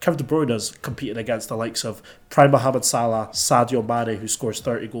argue Kevin De Bruyne has competed against the likes of Prime Mohamed Salah, Sadio Mane, who scores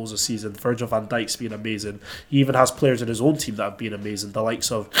 30 goals a season, Virgil van Dijk's been amazing. He even has players in his own team that have been amazing, the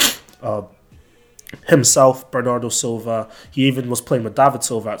likes of himself, Bernardo Silva. He even was playing with David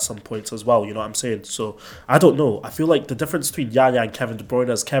Silva at some points as well, you know what I'm saying? So I don't know. I feel like the difference between Yaya and Kevin De Bruyne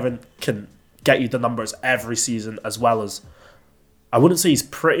is Kevin can get you the numbers every season, as well as, I wouldn't say he's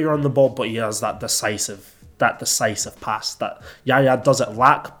prettier on the ball, but he has that decisive pass that Yaya doesn't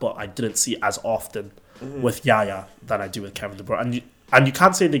lack, but I didn't see as often with Yaya than I do with Kevin De Bruyne. And you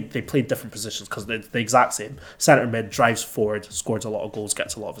can't say they played different positions because they're the exact same. Centre mid, drives forward, scores a lot of goals,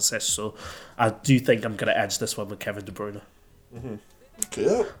 gets a lot of assists. So I do think I'm going to edge this one with Kevin De Bruyne. Mm-hmm. Okay,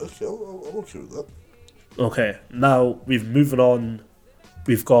 I'm okay with that. Okay, now we've moving on.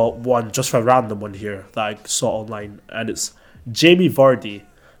 We've got one, just a random one here that I saw online, and it's Jamie Vardy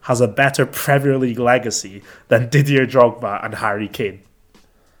has a better Premier League legacy than Didier Drogba and Harry Kane.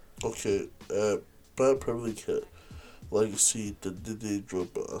 Okay, better Premier League hit. Legacy, the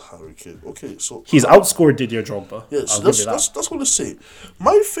Drogba and Harry Kane. Okay, so He's outscored Didier Drogba. yeah, so I'll give you that. that's what I'm gonna say.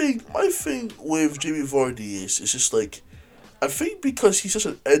 My thing with Jamie Vardy is it's just like I think because he's such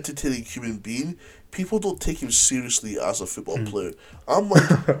an entertaining human being, people don't take him seriously as a football player. I'm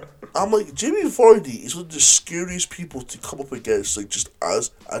like Jamie Vardy is one of the scariest people to come up against, like just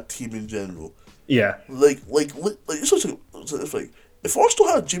as a team in general. Yeah. It's like if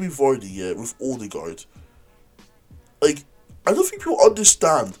Arsenal had Jamie Vardy, with Odegaard, like I don't think people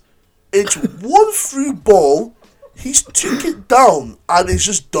understand. It's one through ball, he's took it down and it's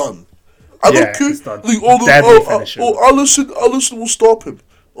just done. I don't care. It's done. Like, Deadly finisher. Allison will stop him.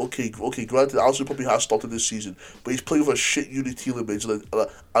 Okay, granted, Allison probably has stopped him this season, but he's playing with a shit Uni Tielemans and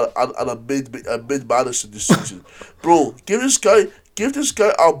a mid Madison this season. Bro, give this guy Kevin De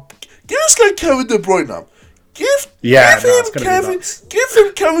Bruyne now. Give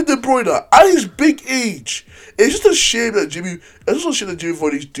him Kevin De Bruyne at his big age. It's just a shame that Jimmy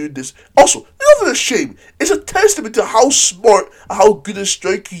Vardy's doing this. Also, it's not a shame. It's a testament to how smart and how good a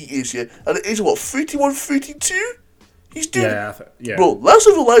striker he is. Yeah, at the age of 31, 32. He's doing. Yeah. Bro, let's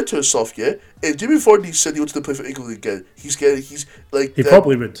never lie to ourselves. Yeah, if Jimmy Vardy said he wanted to play for England again, he's like. He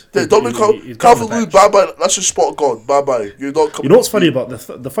probably would. Calvin-Lewin, bye bye. That's your spot gone. Bye bye. You're not coming. You know what's funny about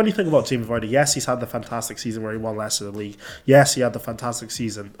the funny thing about Jamie Vardy? Yes, he's had the fantastic season where he won Leicester the league. Yes, he had the fantastic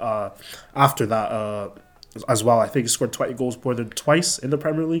season after that as well. I think he scored 20 goals more than twice in the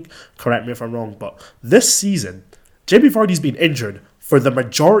Premier League. Correct me if I'm wrong, but this season, Jamie Vardy's been injured for the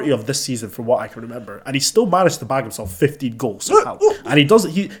majority of this season, from what I can remember, and he still managed to bag himself 15 goals somehow. And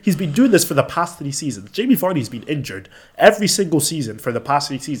he's been doing this for the past 3 seasons. Jamie Vardy's been injured every single season for the past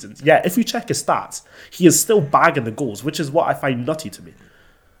 3 seasons. Yeah, if you check his stats, he is still bagging the goals, which is what I find nutty to me.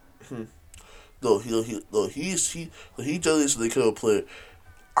 He generally is the kind of player.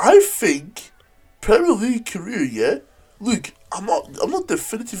 I think Premier League career, yeah. Look, I'm not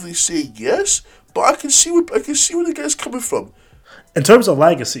definitively saying yes, but I can see where the guy's coming from. In terms of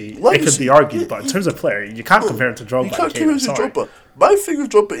legacy, it could be argued, but in terms of player, you can't compare him to Drogba. You can't compare him to Drogba. My thing with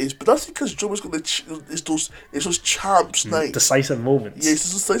Drogba is, but that's because Drogba's got it's those champs nights, decisive moments. Yeah,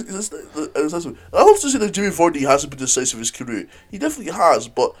 it's decisive. I don't have to say that Jimmy Vardy hasn't been decisive in his career. He definitely has,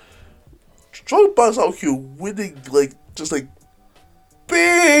 but Drogba's out here winning just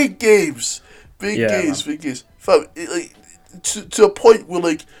big games, big games. Fam, to a point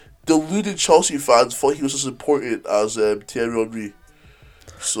where deluded Chelsea fans thought he was as important as Thierry Henry.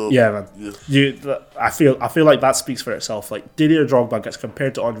 So yeah, man. Yeah. I feel like that speaks for itself. Like Didier Drogba gets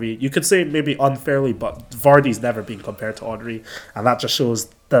compared to Henry. You could say maybe unfairly, but Vardy's never been compared to Henry, and that just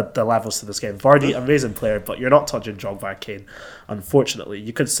shows the levels to this game. Vardy, amazing player, but you're not touching Drogba and Kane. Unfortunately,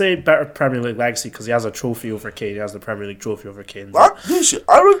 you could say better Premier League legacy because he has a trophy over Kane. He has the Premier League trophy over Kane. I'd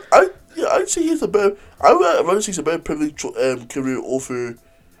say he's a better. I would rather say he's a better Premier League career over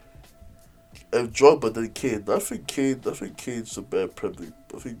Drogba than Kane. I think Kane's a better Premier League.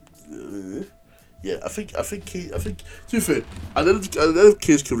 I think Kane. To be fair, at the end of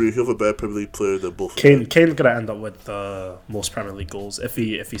Kane's career, he'll have a better Premier League player than both. Kane's gonna end up with the most Premier League goals if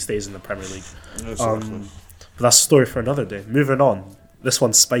he stays in the Premier League. Exactly. But that's a story for another day. Moving on. This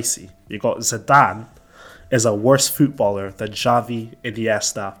one's spicy. You got Zidane is a worse footballer than Xavi,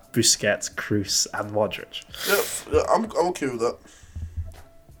 Iniesta, Busquets, Kroos, and Modric. Yeah, I'm okay with that.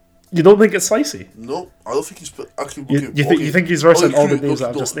 You don't think it's spicy? No, I don't think he's. You think he's worse than all the names that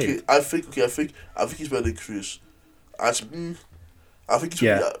I've just named? I think he's better than Kroos. I think he's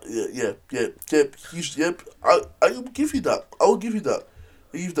yeah. I'll give you that. I'll give you that.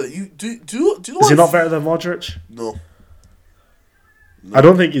 You do you know? Is he not better than Modric? No. I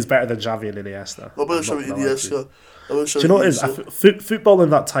don't think he's better than Xavi and Iniesta. Not better than Iniesta. Do you know what it is? Football in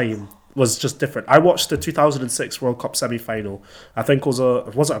that time was just different. I watched the 2006 World Cup semi-final. I think it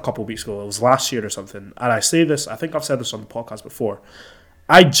wasn't a couple of weeks ago. It was last year or something. And I say this, I think I've said this on the podcast before.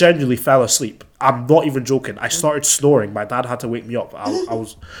 I genuinely fell asleep. I'm not even joking. I started snoring. My dad had to wake me up. It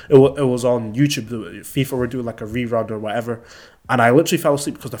was on YouTube. FIFA were doing a rerun or whatever. And I literally fell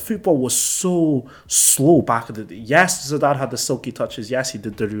asleep because the football was so slow back in the day. Yes, Zidane had the silky touches. Yes, he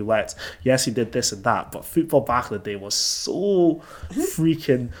did the roulette. Yes, he did this and that. But football back in the day was so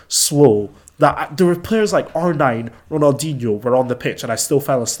freaking slow that there were players like R9, Ronaldinho were on the pitch and I still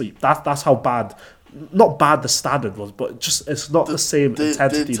fell asleep. That's how bad not bad the standard was, but just it's not the same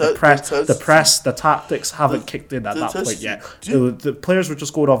intensity. The press, the tactics haven't kicked in at that point yet. The players were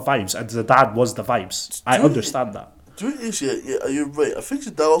just going off vibes, and Zidane was the vibes. I understand that. Do it is, yeah, you're right. I think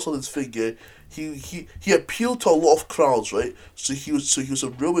Zidane also had this thing, yeah. He appealed to a lot of crowds, right? So he was a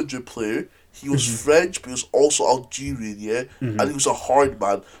Real Madrid player. He was French, but he was also Algerian, yeah? And he was a hard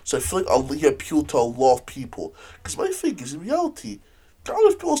man. So I feel like he appealed to a lot of people. Because my thing is, in reality,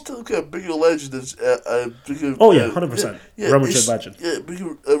 Carlos Bill's still a bigger legend than bigger. Oh yeah, 100%. Real Madrid legend. Yeah,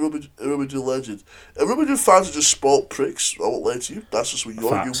 bigger Real Madrid legend. Real Madrid fans are just spoiled pricks. I won't lie to you. That's just what you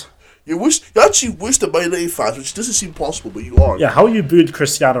are. You actually wish the Man United fans, which doesn't seem possible, but you are. Yeah, how you booed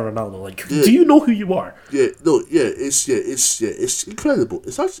Cristiano Ronaldo? Like, do you know who you are? It's incredible.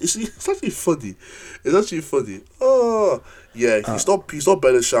 It's actually funny. It's actually funny. Oh, yeah, he's not better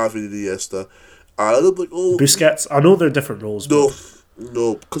than Xavi and Iniesta. And I'm like, oh, Busquets. I know they're different roles. No,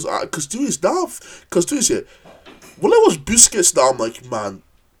 because do this now. Because do this here. When I was Busquets now, I'm like, man,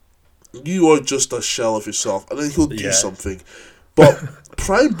 you are just a shell of yourself, and then he'll do something. But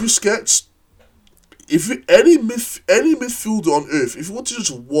prime Busquets, any midfielder on earth, if you want to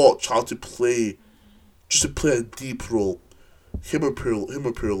just watch how to play, just to play a deep role, him or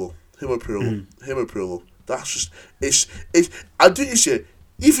Pirlo. That's just it's. I do this here.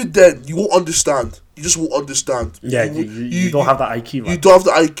 Even then, you won't understand. You just won't understand. Yeah, you don't have that IQ. Man. You don't have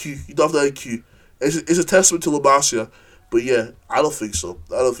the IQ. It's a testament to La Masia. But yeah, I don't think so.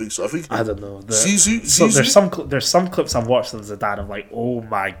 I think I don't know. Zizou. There's some clips I've watched of Zidane. I'm like, oh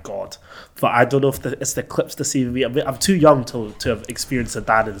my god, but I don't know if it's the clips deceiving me. I'm too young to have experienced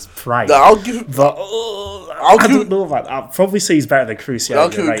Zidane in his prime. Nah, I'll give it. But I don't know, man. I'll probably say he's better than Cruz. Yeah,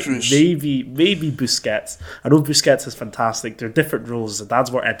 you're right. Maybe Busquets. I know Busquets is fantastic. They're different roles.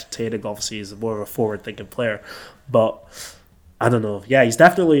 Zidane's more entertaining. Obviously, he's more of a forward-thinking player, but I don't know. Yeah, he's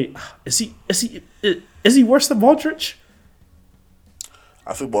definitely. Is he worse than Modric?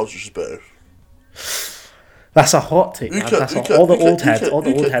 I think Modric is better. That's a hot take, man. All the old heads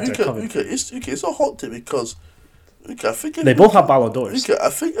are coming. It's a hot take because I think they both have Ballon d'Ors. I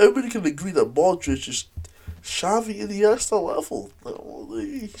think everybody can agree that Modric is Xavi Iniesta level.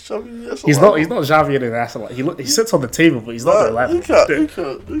 He's not Xavi Iniesta level. He sits on the table, but he's not their level.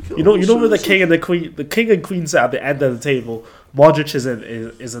 You know where the king and queen sit at the end of the table. Modric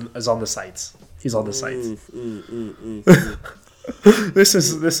is on the sides. He's on the sides. This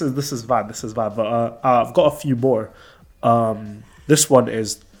is bad. But I've got a few more. This one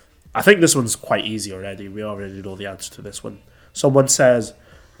is, I think this one's quite easy already. We already know the answer to this one. Someone says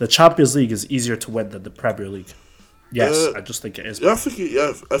the Champions League is easier to win than the Premier League. Yes, I just think it is. Yeah, I think it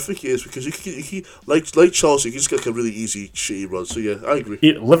is because you like Chelsea, you can just get a really easy shitty run. So yeah, I agree.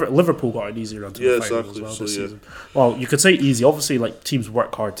 Liverpool got an easy run to the final as well this season. Well, you could say easy. Obviously, like teams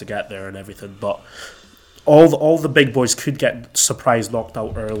work hard to get there and everything, but all the big boys could get surprise knocked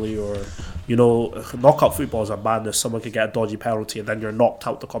out early, or knockout football is a madness. Someone could get a dodgy penalty and then you're knocked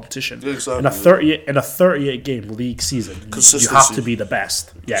out the competition. Yeah, exactly. In a 38 game league season, you have to be the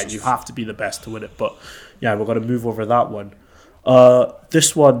best. Yeah, you have to be the best to win it. But yeah, we're going to move over that one.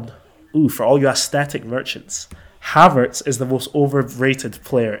 This one, for all you aesthetic merchants, Havertz is the most overrated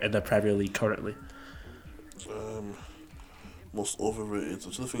player in the Premier League currently. Most overrated.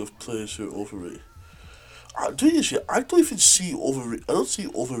 I'm trying to think of players who are overrated. I don't even see overrated. I don't see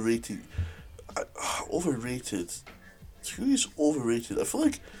overrated. Overrated. Who is overrated? I feel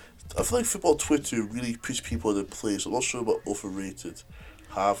like football Twitter really puts people in their place. I'm not sure about overrated.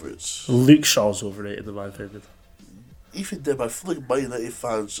 Havertz. Luke Shaw's overrated in my opinion. Even then, I feel like Man United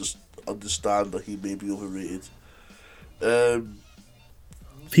fans just understand that he may be overrated.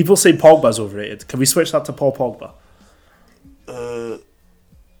 People say Pogba's overrated. Can we switch that to Paul Pogba?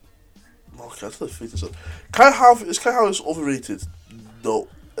 Okay, I don't think this. Kai Havertz overrated? No.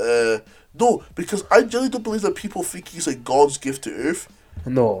 No, because I generally don't believe that people think he's like God's gift to earth.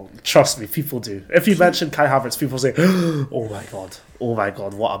 No, trust me, people do. If you mention Kai Havertz, people say, oh my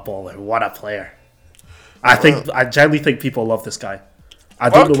god, what a baller, what a player. I generally think people love this guy. I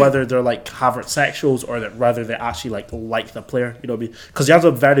don't know whether they're like Havertz sexuals or that whether they actually like the player, you know what I mean? Because he has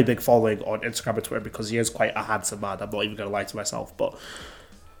a very big following on Instagram and Twitter because he is quite a handsome man. I'm not even going to lie to myself, but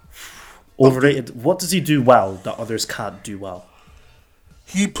overrated. What does he do well that others can't do well?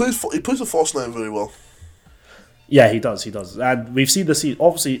 He plays the false nine very well. Yeah, he does, and we've seen this.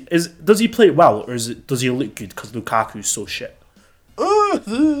 Obviously, does he play well or does he look good because Lukaku's so shit?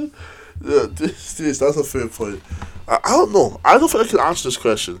 Yeah, that's a fair point. I don't know. I don't think I can answer this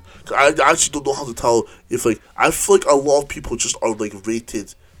question. I actually don't know how to tell if I feel like a lot of people just are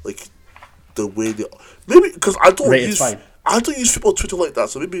rated the way they maybe because I don't use football Twitter like that.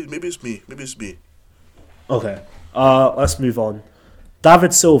 So maybe it's me. Okay. Let's move on.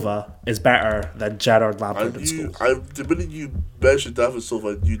 David Silva is better than Gerard Lampard in Scholes. The minute you mentioned David Silva,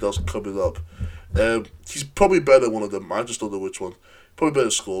 I knew that was coming up. He's probably better than one of them. I just don't know which one. Probably better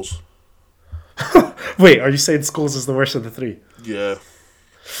than Scholes. Wait, are you saying Scholes is the worst of the three? Yeah.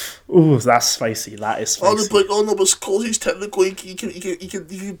 Ooh, that's spicy. That is spicy. But Scholes, he's technical. He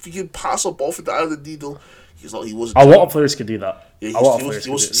can pass a ball for the eye of the needle. He's not. He wasn't. A lot of players can do that. Yeah, a lot of players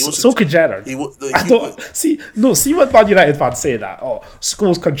can do that. So can Gerrard. See what Man United fans say that. Oh,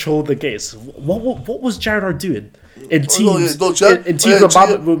 Scholes controlled the gates. What was Gerrard doing in teams? In teams with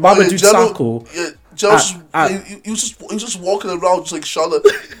Mamadou Sakho. He was just walking around just like Charlotte.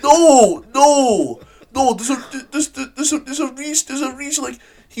 No. There's a reason. Like,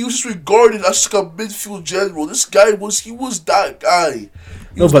 he was just regarded as like a midfield general. This guy was that guy.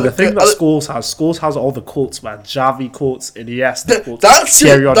 But the thing that Scholes has all the quotes, man. Xavi quotes, Iniesta quotes,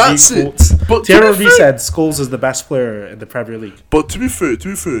 Thierry Henry quotes. Thierry Henry said Scholes is the best player in the Premier League. But to be fair,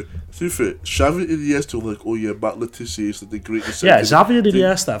 Xavi and Iniesta were like, oh yeah, Matt Letizia is the greatest. Yeah, Xavi and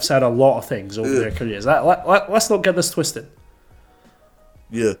Iniesta have said a lot of things over their careers. Let's not get this twisted.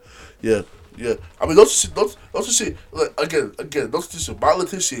 Yeah. I mean, not to say like again, not to say Matt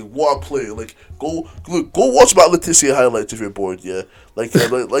Letizia, what a player. Like, go watch Matt Letizia highlights if you're bored. Yeah, like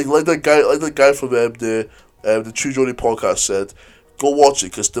that guy from the True Johnny podcast said. Go watch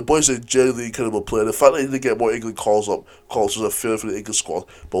it because the boys are genuinely incredible player. The fact that he didn't get more England calls was a failure for the England squad.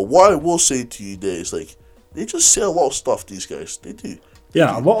 But what I will say to you there is like they just say a lot of stuff. These guys, they do.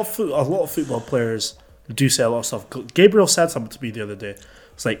 Yeah, a lot of football players do say a lot of stuff. Gabriel said something to me the other day.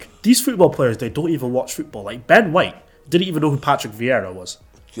 It's like, these football players, they don't even watch football. Like, Ben White didn't even know who Patrick Vieira was.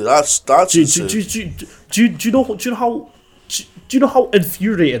 Yeah, that's do you know how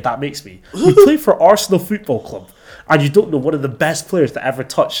infuriated that makes me? You play for Arsenal Football Club and you don't know one of the best players to ever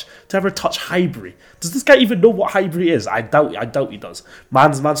touch Highbury. Does this guy even know what Highbury is? I doubt he does.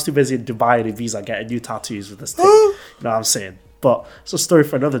 Man's too busy in Dubai and Ibiza getting new tattoos with this thing. You know what I'm saying? But it's a story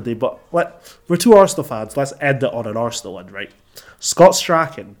for another day. But we're two Arsenal fans. Let's end it on an Arsenal one, right? Scott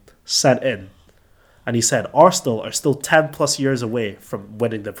Strachan sent in, and he said Arsenal are still 10 plus years away from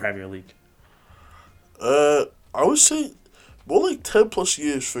winning the Premier League. I would say more like 10 plus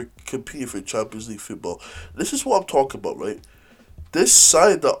years for competing for Champions League football. This is what I'm talking about, right? This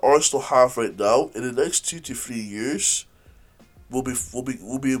side that Arsenal have right now, in the next 2 to 3 years, will easily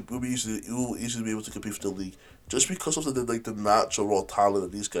be able to compete for the league. Just because of the natural raw talent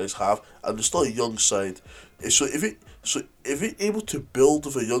that these guys have, and they're still a young side. So if you're able to build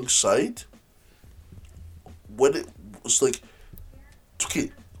with a young side, when it was like, how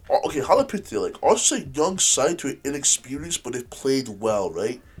do I put it? Like, Arsenal's a young side who are inexperienced, but they've played well,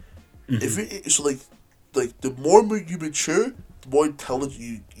 right? Mm-hmm. The more you mature, the more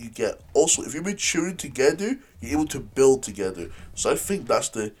intelligent you get. Also, if you're maturing together, you're able to build together. So I think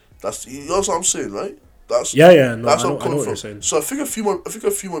that's you know what I'm saying, right? That's what I'm coming from. So I think a few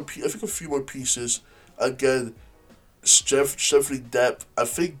more pieces. Again, strengthening depth. I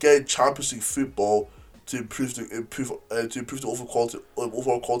think getting Champions League football to improve the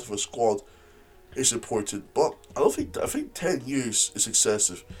overall quality of a squad is important. But I think 10 years is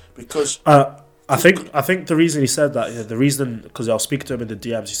excessive because I think the reason he said that, because I was speaking to him in the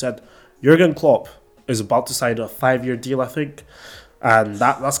DMs, he said Jurgen Klopp is about to sign a 5-year deal, I think. And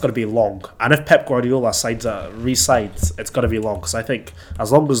that's going to be long. And if Pep Guardiola re-signs, it's going to be long. Because I think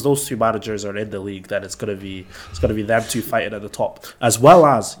as long as those two managers are in the league, then it's going to be them two fighting at the top. As well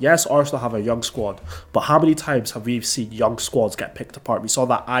as, yes, Arsenal have a young squad, but how many times have we seen young squads get picked apart? We saw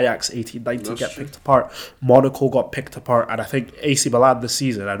that Ajax 18-19 get picked apart. Monaco got picked apart. And I think AC Milan this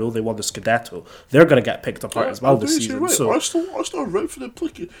season, I know they won the Scudetto, they're going to get picked apart as well this season. Right. So Arsenal are right for the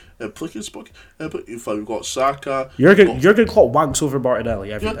Plickens book. In fact, we've got Saka. Jurgen Klopp wanks over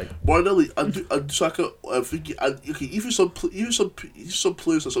Martinelli every night. Martinelli and Saka. I think even some players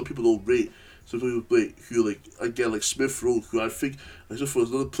that some people don't rate. Some people rate who like Smith Rowe, who I think was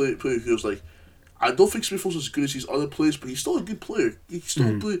another player who was like, I don't think Smith Rowe's as good as these other players, but he's still a good player. He's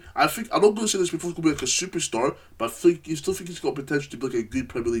still a player. I'm not going to say that Smith Rowe's going to be like a superstar, but I think he's got potential to be like a good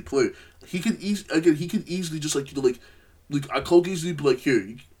Premier League player. He can easily just I can't easily be like,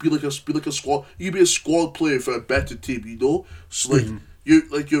 here, be like a squad. You can be a squad player for a better team, you know. So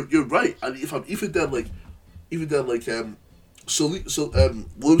you're right. And if I'm William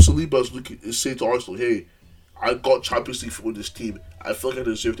Saliba is saying to Arsenal, hey, I got Champions League for this team. I feel like I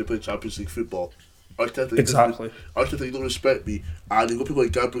deserve to play Champions League football. Arteta, you don't respect me. And you got people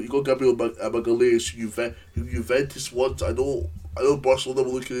like Gabriel. You got Gabriel Magalhaes, who Juventus wants. I know Barcelona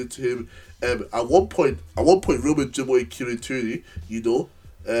were looking into him. At one point, Real Madrid wanted Kieran Tierney, you know.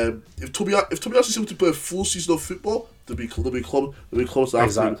 If Tobias is able to play a full season of football, there'll be clubs after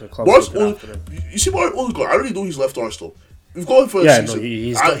Exactly, him. clubs Barnes looking after him. you see where Odegaard? I already know he's left Arsenal. We've got him for a Yeah, no,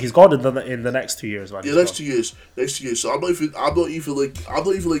 season. he's gone in the next 2 years, man. Yeah, next 2 years. So I'm not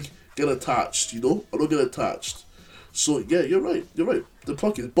even getting attached. You know, I'm not getting attached. So yeah, you're right. The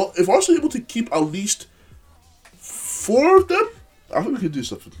plucking. But if Arsenal are able to keep at least 4 of them, I think we can do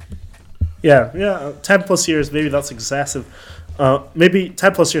something. Yeah, 10 plus years, maybe that's excessive. Maybe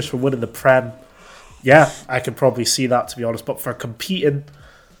 10 plus years for winning the Prem. Yeah, I can probably see that, to be honest. But for competing,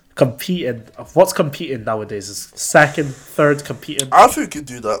 what's competing nowadays is second, third competing. I think we can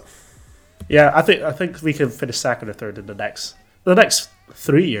do that. Yeah, I think we can finish second or third in the next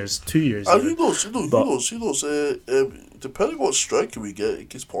 3 years, 2 years. And who knows? Depending on what striker we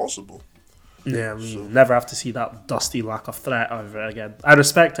get, it's possible. Yeah, we'll never have to see that dusty lack of threat ever again. I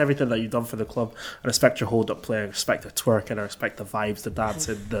respect everything that you've done for the club. I respect your hold-up play. I respect the twerking. I respect the vibes, the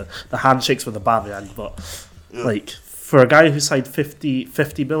dancing, the handshakes with the band. But like for a guy who signed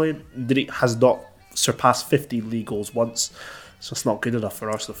 50 million, has not surpassed 50 league goals once. It's just not good enough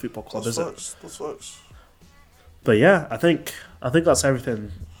for Arsenal Football Club, is it? That's facts. But yeah, I think that's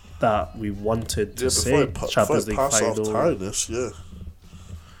everything that we wanted to say. Champions League final.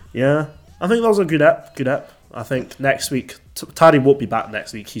 Yeah. I think that was a good ep. I think next week, Taddy won't be back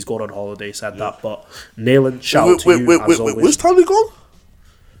next week. He's going on holiday, said that. But Nayland, shout out to you as always. Where's Taddy gone?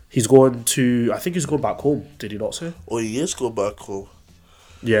 He's going to, I think he's going back home. Did he not say? Oh, he is going back home.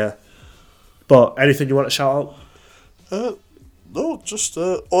 Yeah. But anything you want to shout out? No, just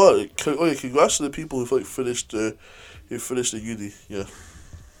congrats to the people who finished the uni. Yeah.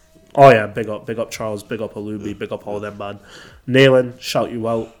 Oh yeah, big up Charles, big up Alubi, big up all them, man. Nayland, shout you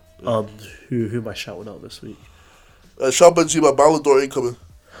out. Who am I shouting out this week? Shout Benzema, Ballon d'Or incoming.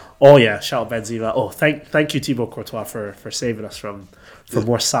 Oh yeah, shout Benzema. Oh, thank you Thibaut Courtois for saving us from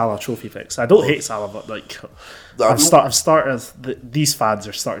more Salah trophy picks. I don't hate Salah, but like these fans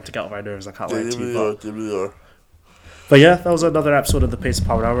are starting to get on my nerves. I can't lie to you. They really are. But yeah, that was another episode of the Pace of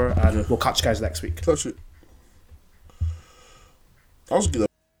Power Hour, and we'll catch you guys next week. Catch it. That was good.